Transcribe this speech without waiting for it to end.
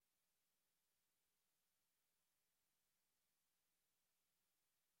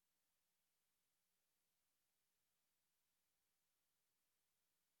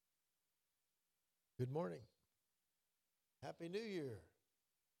Good morning. Happy New Year.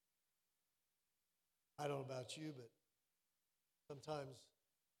 I don't know about you, but sometimes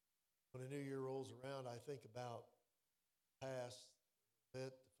when a new year rolls around, I think about past a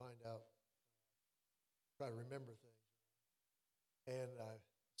bit to find out, try to remember things. And I was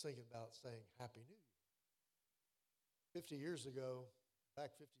thinking about saying Happy New Year. 50 years ago,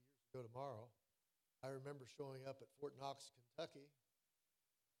 back 50 years ago tomorrow, I remember showing up at Fort Knox, Kentucky,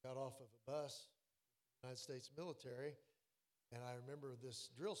 got off of a bus with the United States military, and I remember this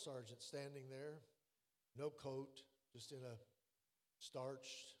drill sergeant standing there, no coat, just in a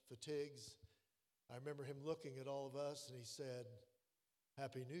starched fatigues. I remember him looking at all of us, and he said,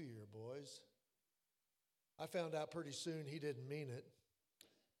 "Happy New Year, boys." I found out pretty soon he didn't mean it.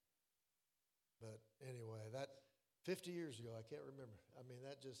 But anyway, that 50 years ago, I can't remember. I mean,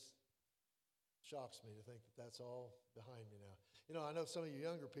 that just shocks me to think that that's all behind me now. You know, I know some of you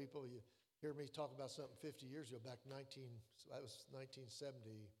younger people, you hear me talk about something 50 years ago, back that was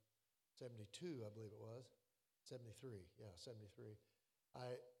 1970, 72, I believe it was. 73, yeah, 73.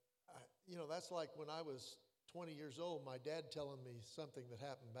 That's like when I was 20 years old, my dad telling me something that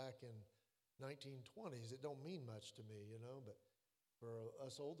happened back in 1920s. It don't mean much to me, but for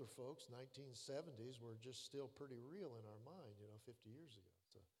us older folks, 1970s were just still pretty real in our mind, 50 years ago.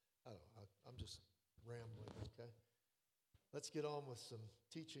 So I don't know, I'm just rambling, okay? Let's get on with some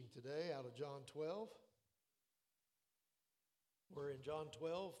teaching today out of John 12. We're in John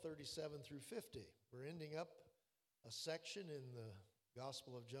 12, 37 through 50. We're ending up a section in the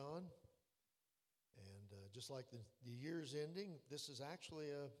Gospel of John. And just like the year's ending, this is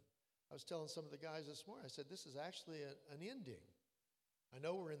actually I was telling some of the guys this morning, I said, this is actually an ending. I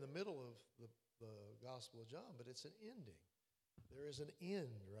know we're in the middle of the Gospel of John, but it's an ending. There is an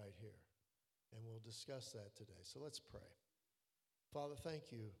end right here, and we'll discuss that today. So let's pray. Father,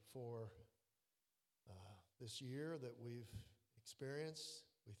 thank you for this year that we've experienced.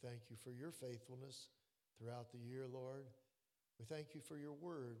 We thank you for your faithfulness throughout the year, Lord. We thank you for your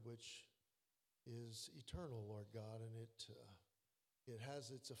word, which is eternal, Lord God, and it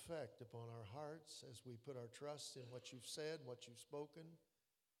has its effect upon our hearts as we put our trust in what you've said, what you've spoken.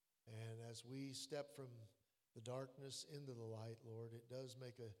 And as we step from the darkness into the light, Lord, it does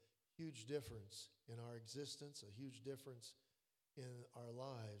make a huge difference in our existence, a huge difference in our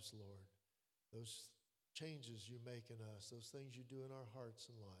lives, Lord. Those changes you make in us, those things you do in our hearts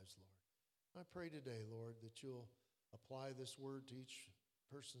and lives, Lord. I pray today, Lord, that you'll apply this word to each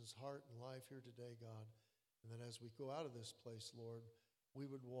person's heart and life here today, God. And that as we go out of this place, Lord, we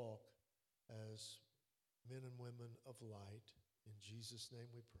would walk as men and women of light. In Jesus'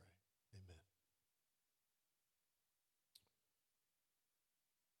 name we pray. Amen.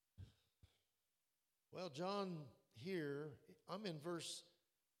 Well, John here, I'm in verse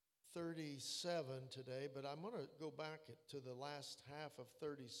 37 today, but I'm going to go back to the last half of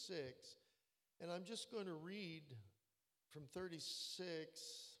 36, and I'm just going to read from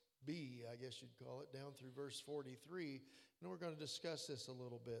 36b, I guess you'd call it, down through verse 43, and we're going to discuss this a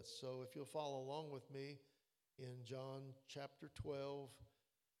little bit. So if you'll follow along with me in John chapter 12,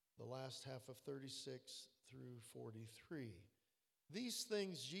 the last half of 36 through 43. These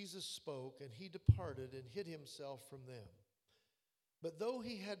things Jesus spoke, and he departed and hid himself from them. But though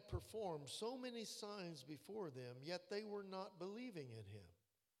he had performed so many signs before them, yet they were not believing in him,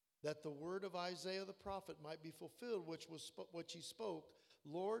 that the word of Isaiah the prophet might be fulfilled, which he spoke,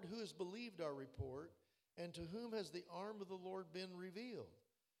 "Lord, who has believed our report, and to whom has the arm of the Lord been revealed?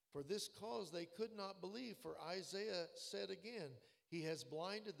 For this cause they could not believe, for Isaiah said again, He has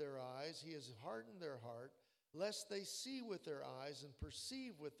blinded their eyes, he has hardened their heart, lest they see with their eyes and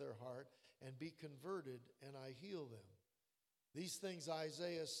perceive with their heart and be converted, and I heal them." These things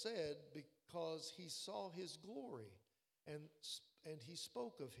Isaiah said because he saw his glory, and he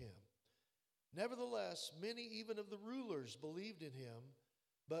spoke of him. Nevertheless, many even of the rulers believed in him,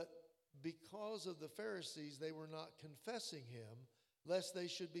 but because of the Pharisees they were not confessing him, lest they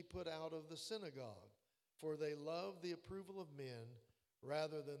should be put out of the synagogue. For they love the approval of men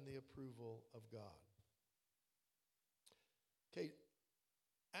rather than the approval of God. Okay,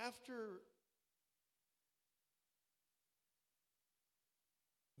 after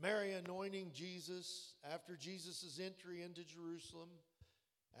Mary anointing Jesus, after Jesus' entry into Jerusalem,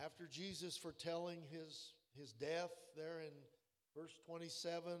 after Jesus foretelling his death there in verse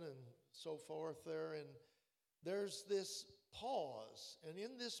 27 and so forth there, and there's this pause. And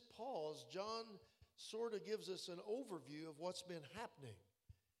in this pause, John sort of gives us an overview of what's been happening.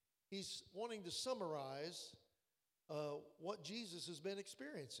 He's wanting to summarize what Jesus has been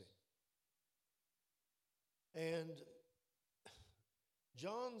experiencing. And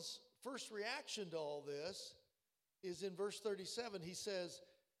John's first reaction to all this is in verse 37. He says,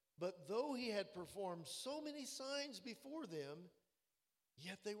 "But though he had performed so many signs before them,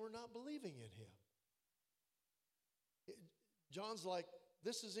 yet they were not believing in him." John's like,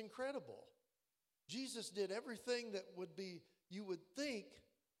 this is incredible. Jesus did everything that you would think,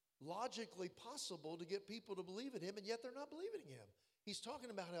 logically possible to get people to believe in him, and yet they're not believing in him. He's talking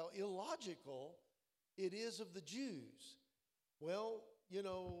about how illogical it is of the Jews. Well,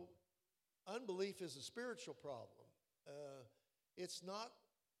 unbelief is a spiritual problem. It's not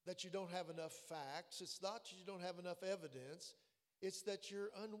that you don't have enough facts. It's not that you don't have enough evidence. It's that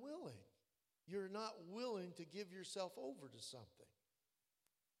you're unwilling. You're not willing to give yourself over to something.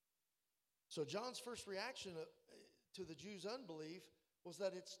 So John's first reaction to the Jews' unbelief was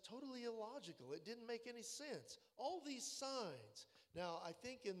that it's totally illogical. It didn't make any sense. All these signs. Now, I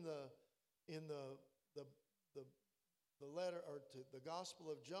think in the letter, or to the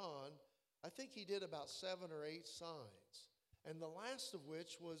Gospel of John, I think he did about 7 or 8 signs. And the last of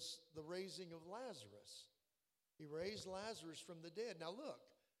which was the raising of Lazarus. He raised Lazarus from the dead. Now look,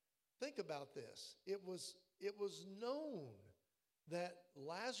 think about this. It was known that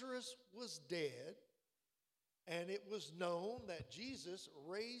Lazarus was dead, and it was known that Jesus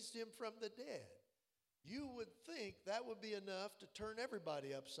raised him from the dead. You would think that would be enough to turn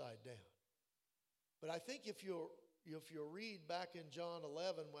everybody upside down. But I think if you'll read back in John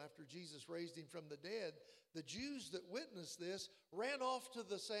 11, after Jesus raised him from the dead, the Jews that witnessed this ran off to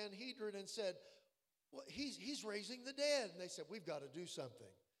the Sanhedrin and said, "Well, he's raising the dead." And they said, "We've got to do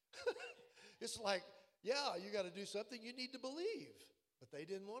something." It's like, yeah, you got to do something. You need to believe. But they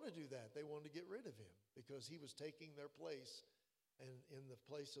didn't want to do that. They wanted to get rid of him because he was taking their place and in the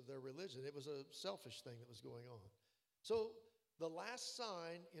place of their religion. It was a selfish thing that was going on. So the last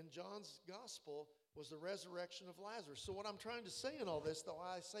sign in John's gospel was the resurrection of Lazarus. So what I'm trying to say in all this, though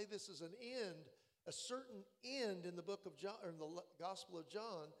I say this is an end, a certain end in the book of John, or in the Gospel of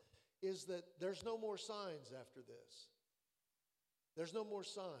John, is that there's no more signs after this. There's no more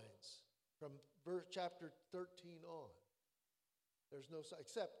signs from chapter 13 on. There's no sign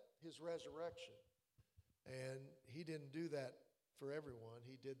except his resurrection. And he didn't do that for everyone.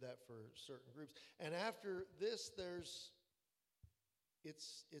 He did that for certain groups. And after this,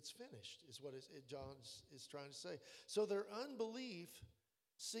 it's finished, is what John is trying to say. So their unbelief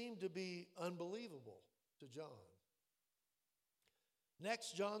seemed to be unbelievable to John.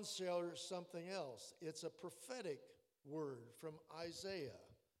 Next, John shares something else. It's a prophetic word from Isaiah,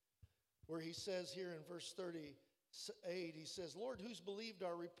 where he says here in verse 38, he says, "Lord, who's believed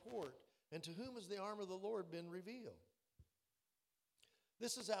our report, and to whom has the arm of the Lord been revealed?"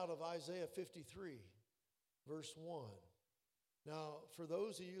 This is out of Isaiah 53, verse 1. Now, for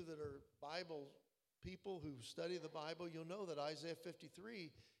those of you that are Bible people who study the Bible, you'll know that Isaiah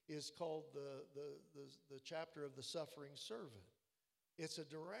 53 is called the chapter of the suffering servant. It's a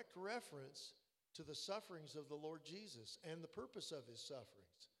direct reference to the sufferings of the Lord Jesus and the purpose of his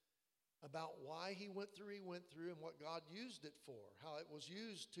sufferings, about why he went through, and what God used it for, how it was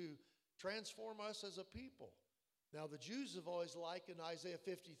used to transform us as a people. Now, the Jews have always likened Isaiah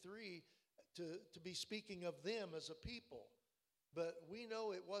 53 to be speaking of them as a people. But we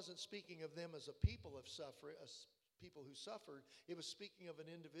know it wasn't speaking of them as a people of suffering, as people who suffered. It was speaking of an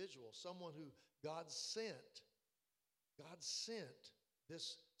individual, someone who God sent. God sent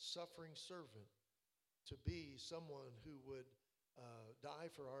this suffering servant to be someone who would die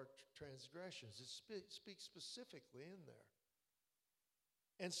for our transgressions. It speaks specifically in there.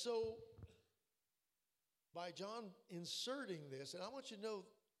 And so, by John inserting this, and I want you to know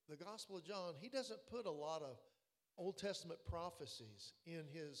the Gospel of John, he doesn't put a lot of Old Testament prophecies in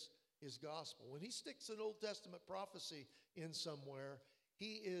his gospel. When he sticks an Old Testament prophecy in somewhere,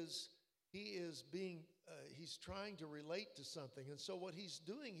 he's trying to relate to something. And so what he's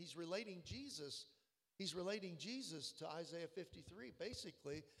doing, he's relating Jesus to Isaiah 53.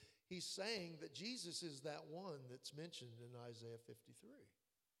 Basically, he's saying that Jesus is that one that's mentioned in Isaiah 53.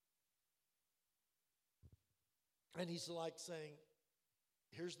 And he's like saying,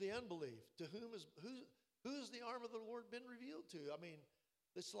 here's the unbelief. Who's the arm of the Lord been revealed to? I mean,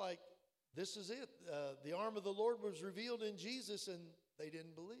 it's like, this is it. The arm of the Lord was revealed in Jesus, and they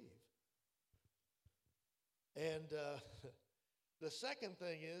didn't believe. And the second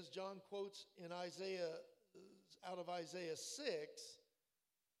thing is, John quotes in out of Isaiah 6,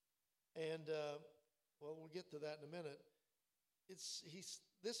 and we'll get to that in a minute.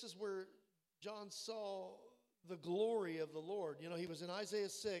 This is where John saw the glory of the Lord. You know, he was in Isaiah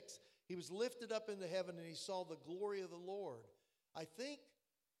 6. He was lifted up into heaven, and he saw the glory of the Lord. I think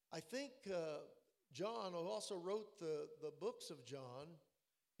John, who also wrote the books of John,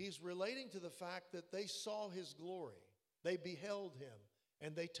 he's relating to the fact that they saw his glory. They beheld him,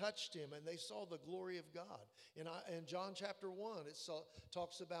 and they touched him, and they saw the glory of God. In John chapter 1,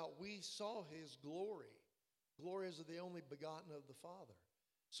 talks about we saw his glory. Glory is of the only begotten of the Father.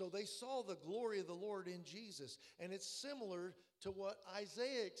 So they saw the glory of the Lord in Jesus. And it's similar to what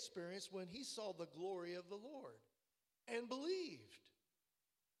Isaiah experienced when he saw the glory of the Lord and believed.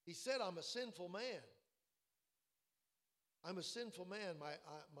 He said, I'm a sinful man. I'm a sinful man.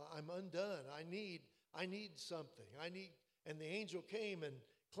 I'm undone. I need something. And the angel came and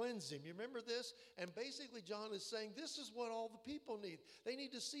cleansed him. You remember this? And basically John is saying this is what all the people need. They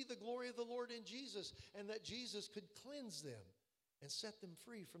need to see the glory of the Lord in Jesus, and that Jesus could cleanse them and set them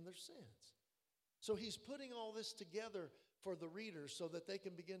free from their sins. So he's putting all this together for the readers so that they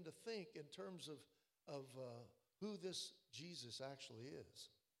can begin to think in terms of who this Jesus actually is.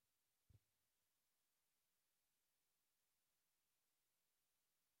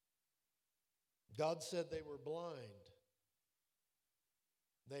 God said they were blind.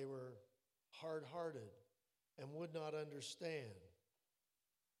 They were hard-hearted and would not understand.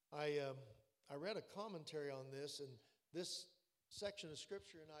 I read a commentary on this, and this section of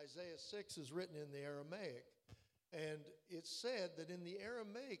Scripture in Isaiah 6 is written in the Aramaic. And it said that in the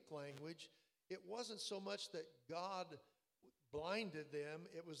Aramaic language, it wasn't so much that God blinded them,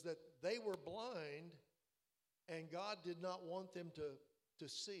 it was that they were blind and God did not want them to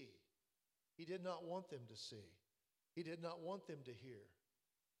see. He did not want them to see. He did not want them to hear.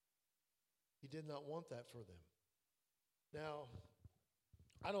 He did not want that for them. Now,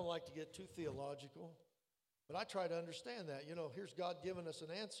 I don't like to get too theological, but I try to understand that. You know, here's God giving us an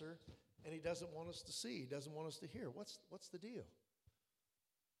answer, and he doesn't want us to see. He doesn't want us to hear. What's the deal?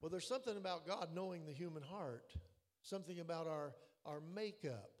 Well, there's something about God knowing the human heart, something about our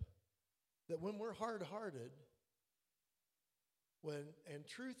makeup, that when we're hard-hearted, and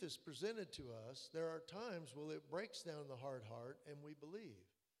truth is presented to us, there are times when it breaks down the hard heart and we believe.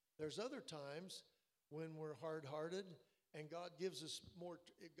 There's other times when we're hard-hearted and God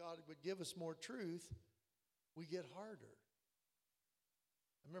would give us more truth, we get harder.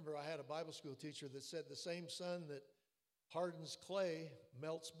 I remember I had a Bible school teacher that said the same sun that hardens clay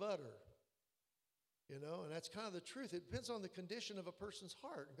melts butter. You know, and that's kind of the truth. It depends on the condition of a person's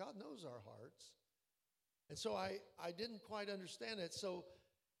heart. God knows our hearts. And so I didn't quite understand it. So,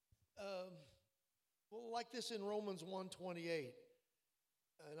 like this in Romans 1:28.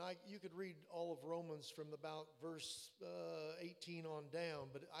 And you could read all of Romans from about verse 18 on down,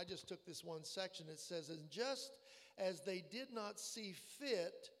 but I just took this one section. It says, and just as they did not see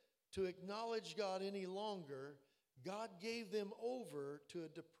fit to acknowledge God any longer, God gave them over to a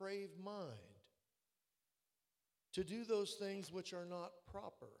depraved mind to do those things which are not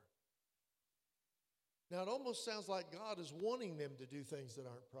proper. Now, it almost sounds like God is wanting them to do things that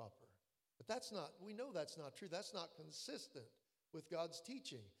aren't proper. But we know that's not true. That's not consistent with God's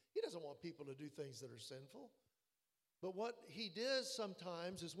teaching. He doesn't want people to do things that are sinful. But what he does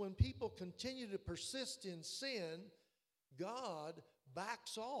sometimes is when people continue to persist in sin, God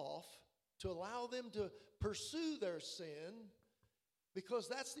backs off to allow them to pursue their sin, because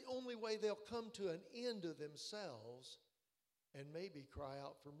that's the only way they'll come to an end of themselves and maybe cry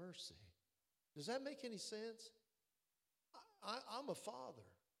out for mercy. Does that make any sense? I'm a father,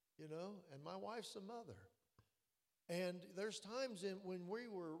 you know, and my wife's a mother. And there's times when we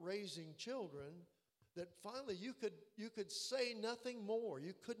were raising children that finally you could say nothing more.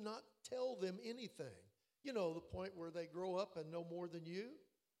 You could not tell them anything. You know, the point where they grow up and know more than you.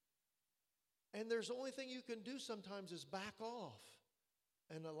 And there's the only thing you can do sometimes is back off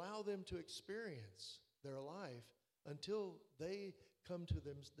and allow them to experience their life until they come to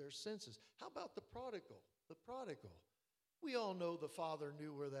their senses. How about the prodigal? The prodigal. We all know the father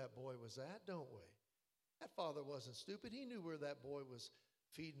knew where that boy was at, don't we? That father wasn't stupid. He knew where that boy was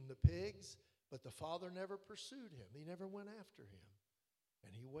feeding the pigs, but the father never pursued him. He never went after him.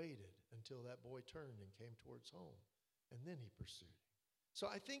 And he waited until that boy turned and came towards home, and then he pursued him. So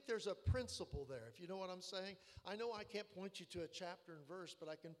I think there's a principle there, if you know what I'm saying. I know I can't point you to a chapter and verse, but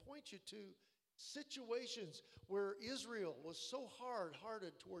I can point you to situations where Israel was so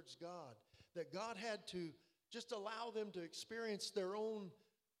hard-hearted towards God that God had to just allow them to experience their own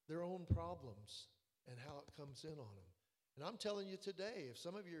problems and how it comes in on them. And I'm telling you today, if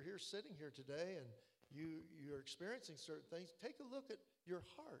some of you are here sitting here today and you're experiencing certain things, take a look at your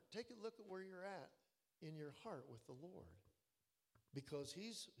heart. Take a look at where you're at in your heart with the Lord, because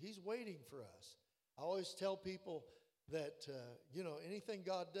he's waiting for us. I always tell people that, anything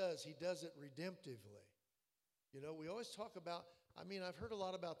God does, he does it redemptively. You know, we always talk about, I've heard a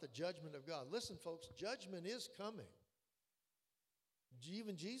lot about the judgment of God. Listen, folks, judgment is coming.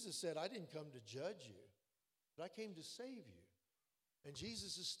 Even Jesus said, I didn't come to judge you, but I came to save you. And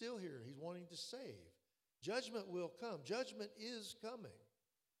Jesus is still here. He's wanting to save. Judgment will come. Judgment is coming.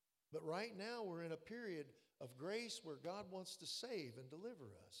 But right now we're in a period of grace where God wants to save and deliver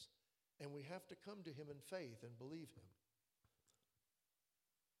us. And we have to come to him in faith and believe him.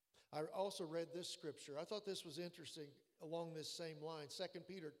 I also read this scripture. I thought this was interesting along this same line. 2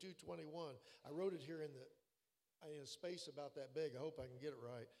 Peter 2:21. I wrote it here in a space about that big. I hope I can get it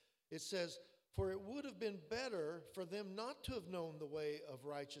right. It says, for it would have been better for them not to have known the way of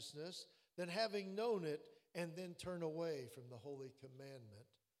righteousness than having known it and then turn away from the holy commandment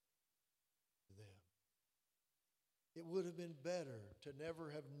to them. It would have been better to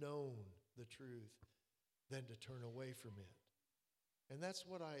never have known the truth than to turn away from it. And that's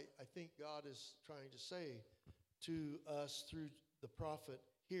what I think God is trying to say to us through the prophet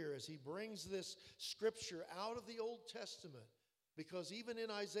here as he brings this scripture out of the Old Testament. Because even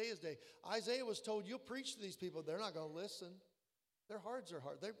in Isaiah's day, Isaiah was told, you'll preach to these people. They're not going to listen. Their hearts are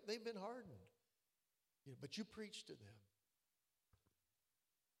hard. They've been hardened. But you preach to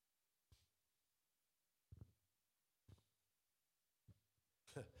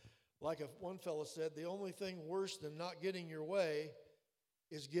them. Like one fellow said, the only thing worse than not getting your way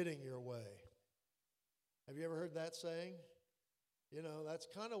is getting your way. Have you ever heard that saying? That's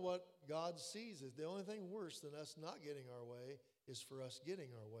kind of what God sees as the only thing worse than us not getting our way is for us getting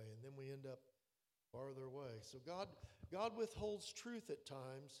our way, and then we end up farther away. So God withholds truth at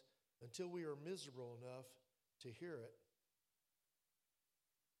times until we are miserable enough to hear it.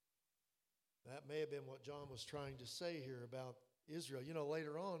 That may have been what John was trying to say here about Israel.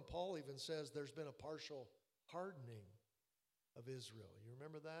 Later on, Paul even says there's been a partial hardening of Israel. You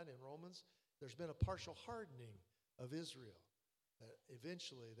remember that in Romans? There's been a partial hardening of Israel, that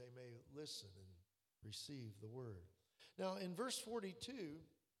eventually they may listen and receive the word. Now, in verse 42,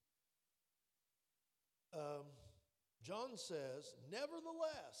 John says,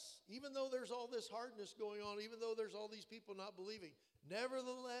 nevertheless, even though there's all this hardness going on, even though there's all these people not believing,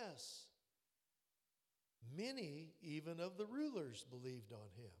 nevertheless, many even of the rulers believed on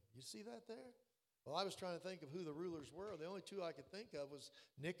him. You see that there? Well, I was trying to think of who the rulers were. The only two I could think of was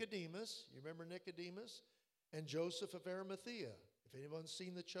Nicodemus. You remember Nicodemus? And Joseph of Arimathea. If anyone's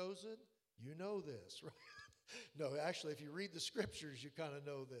seen The Chosen, you know this, right? No, actually, if you read the scriptures, you kind of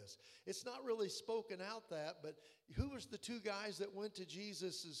know this. It's not really spoken out that, but who was the two guys that went to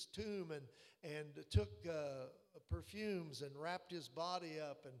Jesus' tomb and took perfumes and wrapped his body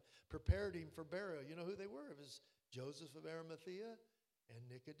up and prepared him for burial? You know who they were? It was Joseph of Arimathea and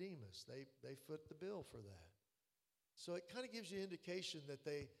Nicodemus. They foot the bill for that. So it kind of gives you indication that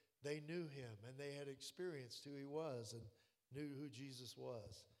they knew him and they had experienced who he was and knew who Jesus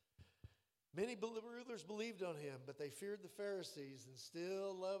was. Many rulers believed on him, but they feared the Pharisees and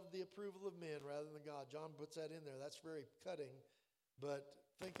still loved the approval of men rather than God. John puts that in there. That's very cutting. But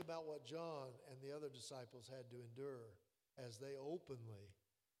think about what John and the other disciples had to endure as they openly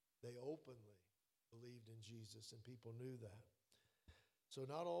believed in Jesus, and people knew that. So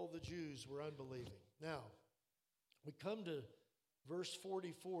not all the Jews were unbelieving. Now, we come to verse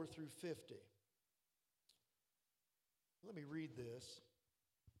 44 through 50. Let me read this.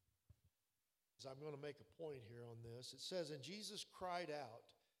 I'm going to make a point here on this. It says, and Jesus cried out,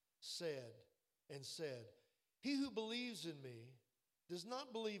 said, he who believes in me does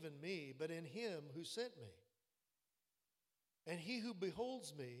not believe in me, but in him who sent me. And he who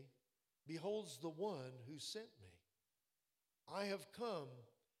beholds me beholds the one who sent me. I have come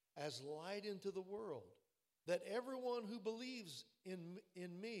as light into the world, that everyone who believes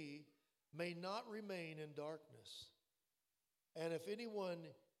in me may not remain in darkness. And if anyone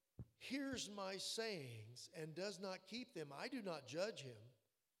hears my sayings and does not keep them, I do not judge him,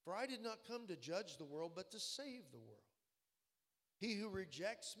 for I did not come to judge the world, but to save the world. He who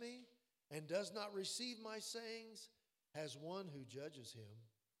rejects me and does not receive my sayings has one who judges him.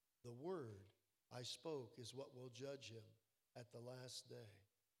 The word I spoke is what will judge him at the last day.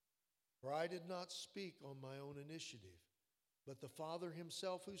 For I did not speak on my own initiative, but the Father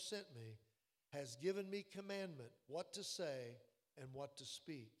himself who sent me has given me commandment what to say and what to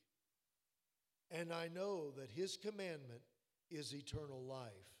speak. And I know that his commandment is eternal life.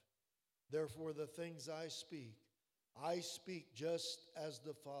 Therefore, the things I speak just as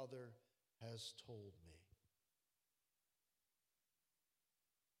the Father has told me.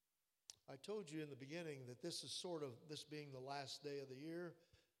 I told you in the beginning that this being the last day of the year,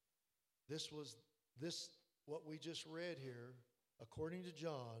 what we just read here, according to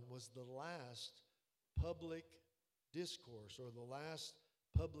John, was the last public discourse or the last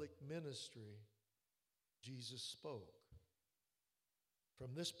public ministry Jesus spoke.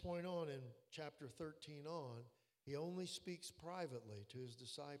 From this point on, in chapter 13 on, he only speaks privately to his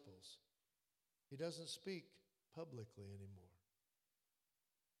disciples. He doesn't speak publicly anymore.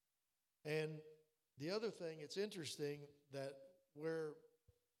 And the other thing, it's interesting that where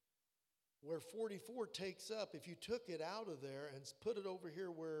 44 takes up, if you took it out of there and put it over here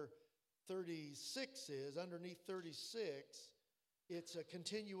where 36 is, underneath 36, it's a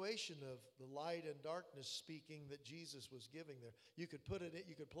continuation of the light and darkness speaking that Jesus was giving there. You could put it in,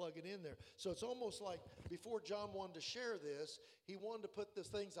 you could plug it in there. So it's almost like before John wanted to share this, he wanted to put the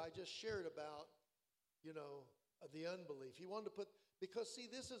things I just shared about, the unbelief. He wanted to put, because see,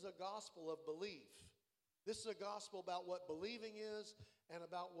 this is a gospel of belief. This is a gospel about what believing is and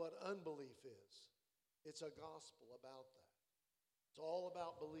about what unbelief is. It's a gospel about that. It's all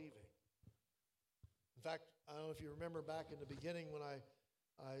about believing. In fact, I don't know if you remember back in the beginning when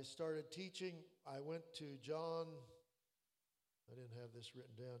I started teaching, I went to John, I didn't have this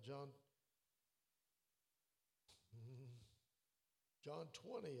written down, John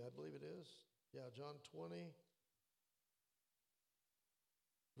 20, I believe it is. Yeah, John 20,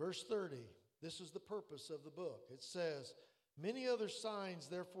 verse 30. This is the purpose of the book. It says, "Many other signs,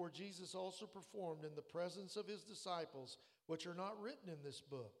 therefore, Jesus also performed in the presence of his disciples, which are not written in this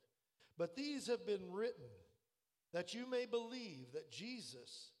book. But these have been written, that you may believe that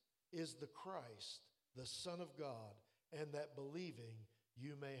Jesus is the Christ, the Son of God, and that believing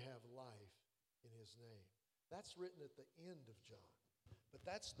you may have life in his name." That's written at the end of John. But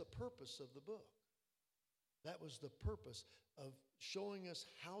that's the purpose of the book. That was the purpose of showing us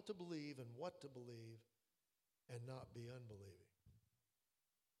how to believe and what to believe and not be unbelieving.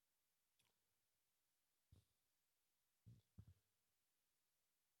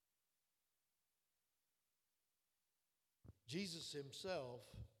 Jesus himself,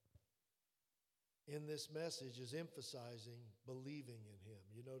 in this message, is emphasizing believing in him.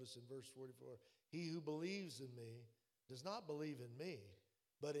 You notice in verse 44, "He who believes in me does not believe in me,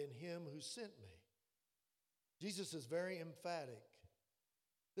 but in him who sent me." Jesus is very emphatic.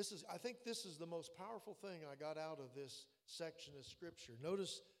 I think this is the most powerful thing I got out of this section of Scripture.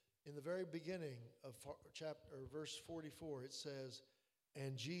 Notice in the very beginning of verse 44, it says,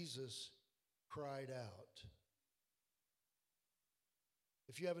 "And Jesus cried out."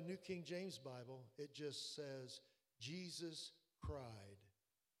 If you have a New King James Bible, it just says, "Jesus cried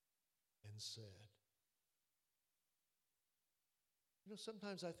and said."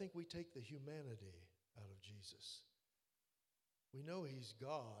 Sometimes I think we take the humanity out of Jesus. We know he's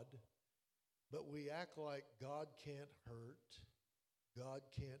God, but we act like God can't hurt, God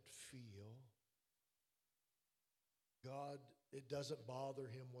can't feel, God, it doesn't bother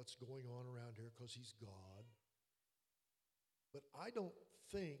him what's going on around here because he's God. But I don't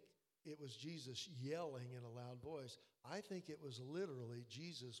think it was Jesus yelling in a loud voice. I think it was literally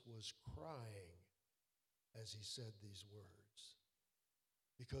Jesus was crying as he said these words,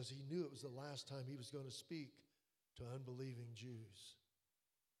 because he knew it was the last time he was going to speak to unbelieving Jews.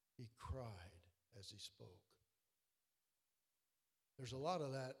 He cried as he spoke. There's a lot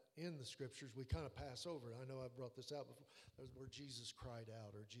of that in the Scriptures. We kind of pass over it. I know I've brought this out before. There's where Jesus cried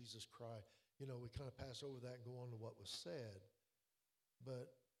out or Jesus cried. We kind of pass over that and go on to what was said.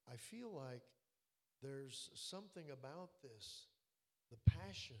 But I feel like there's something about this, the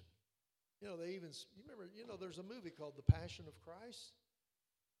passion. You remember, there's a movie called The Passion of Christ.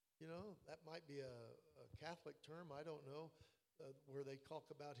 That might be a Catholic term, I don't know, where they talk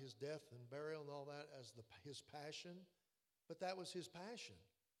about his death and burial and all that as his passion. But that was his passion.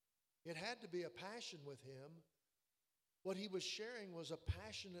 It had to be a passion with him. What he was sharing was a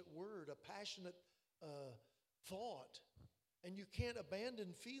passionate word, a passionate thought. And you can't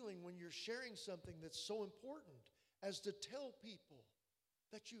abandon feeling when you're sharing something that's so important as to tell people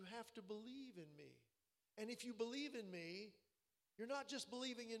that you have to believe in me. And if you believe in me, you're not just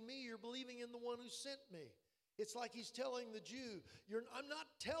believing in me, you're believing in the one who sent me. It's like he's telling the Jew, I'm not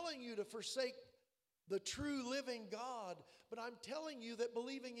telling you to forsake the true living God, but I'm telling you that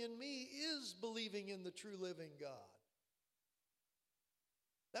believing in me is believing in the true living God.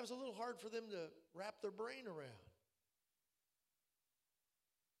 That was a little hard for them to wrap their brain around.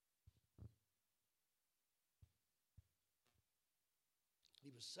 He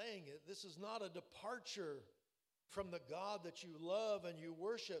was saying it. This is not a departure from the God that you love and you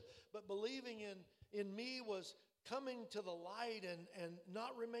worship, but believing in me was coming to the light and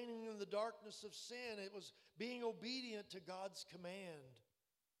not remaining in the darkness of sin. It was being obedient to God's command.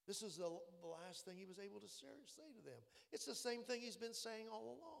 This is the last thing he was able to say to them. It's the same thing he's been saying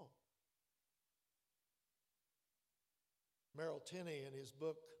all along. Merrill Tenney, in his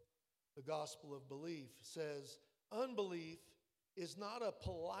book, The Gospel of Belief, says, "Unbelief is not a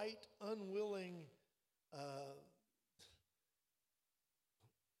polite, unwilling,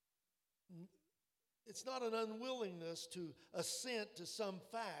 it's not an unwillingness to assent to some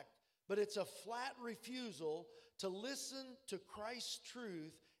fact, but it's a flat refusal to listen to Christ's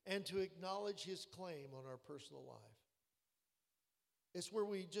truth and to acknowledge his claim on our personal life. It's where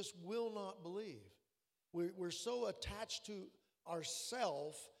we just will not believe. We're so attached to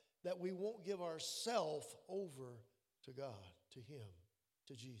ourself that we won't give ourself over to God, to him,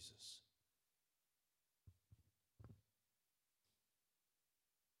 to Jesus.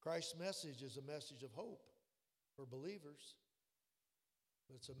 Christ's message is a message of hope for believers,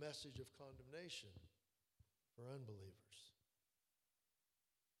 but it's a message of condemnation for unbelievers.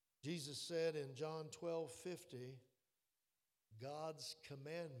 Jesus said in John 12:50, God's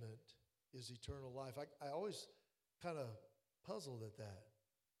commandment is eternal life. I always kind of puzzled at that.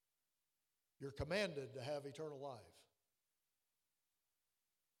 You're commanded to have eternal life.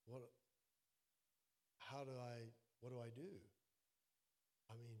 What do I do?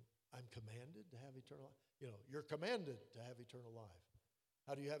 I mean, I'm commanded to have eternal life. You're commanded to have eternal life.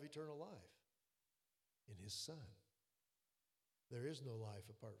 How do you have eternal life? In his Son. There is no life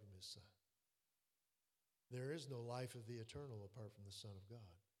apart from his Son. There is no life of the eternal apart from the Son of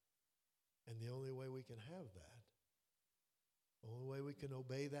God. And the only way we can have that, the only way we can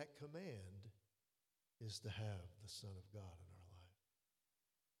obey that command is to have the Son of God in our life.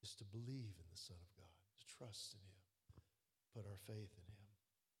 Is to believe in the Son of God, to trust in him, put our faith in him.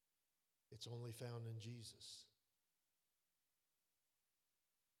 It's only found in Jesus.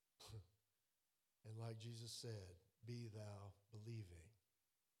 And like Jesus said, be thou believing.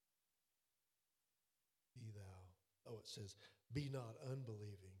 Be thou. It says, be not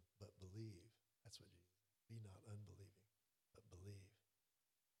unbelieving, but believe. That's what Jesus said. Be not unbelieving, but believe.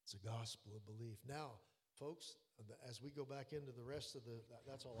 It's a gospel of belief. Now, folks, as we go back into the rest of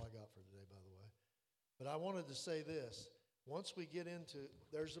that's all I got for today, by the way. But I wanted to say this. Once we get into,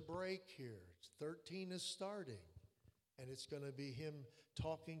 there's a break here. 13 is starting. And it's going to be him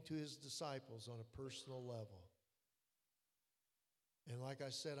talking to his disciples on a personal level. And like I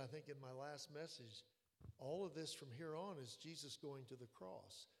said, I think in my last message, all of this from here on is Jesus going to the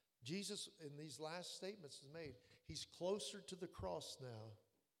cross. Jesus, in these last statements is made, he's closer to the cross now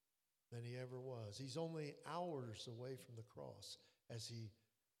than he ever was. He's only hours away from the cross as he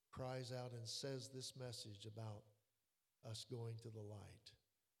cries out and says this message about us going to the light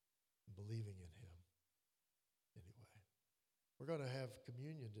and believing in him. Anyway, we're going to have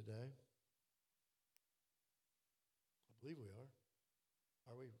communion today. I believe we are.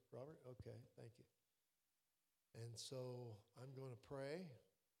 Are we, Robert? Okay, thank you. And so I'm going to pray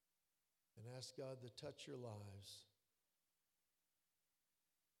and ask God to touch your lives.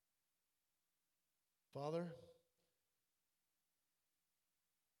 Father,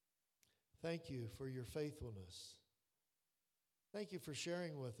 thank you for your faithfulness. Thank you for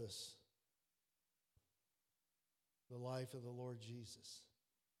sharing with us the life of the Lord Jesus.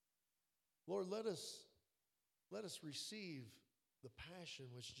 Lord, let us receive the passion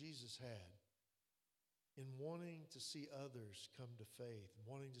which Jesus had in wanting to see others come to faith,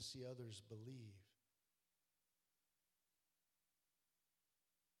 wanting to see others believe.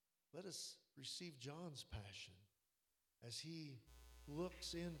 Let us receive John's passion as he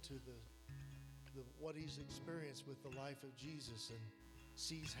looks into what he's experienced with the life of Jesus and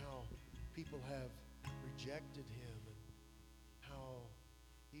sees how people have rejected him and how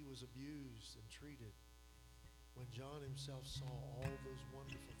he was abused and treated. When John himself saw all those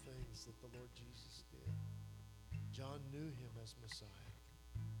wonderful things that the Lord Jesus did, John knew him as Messiah.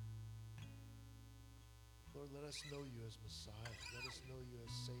 Lord, let us know you as Messiah. Let us know you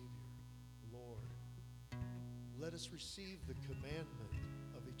as Savior, Lord. Let us receive the commandment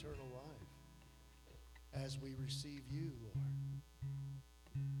of eternal life as we receive you, Lord.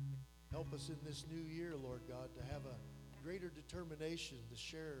 Help us in this new year, Lord God, to have a greater determination to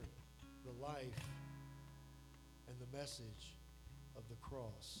share the life and the message of the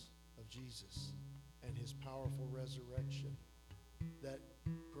cross of Jesus and his powerful resurrection that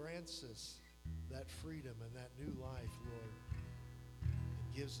grants us that freedom and that new life, Lord,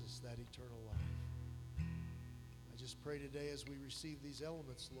 and gives us that eternal life. I just pray today as we receive these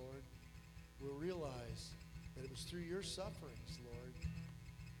elements, Lord, we'll realize that it was through your sufferings, Lord,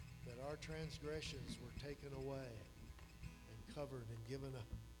 that our transgressions were taken away and covered and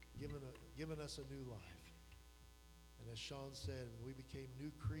given us a new life. And as Sean said, we became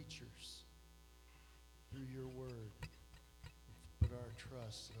new creatures through your word. Put our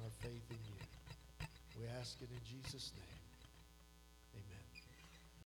trust and our faith in you. We ask it in Jesus' name.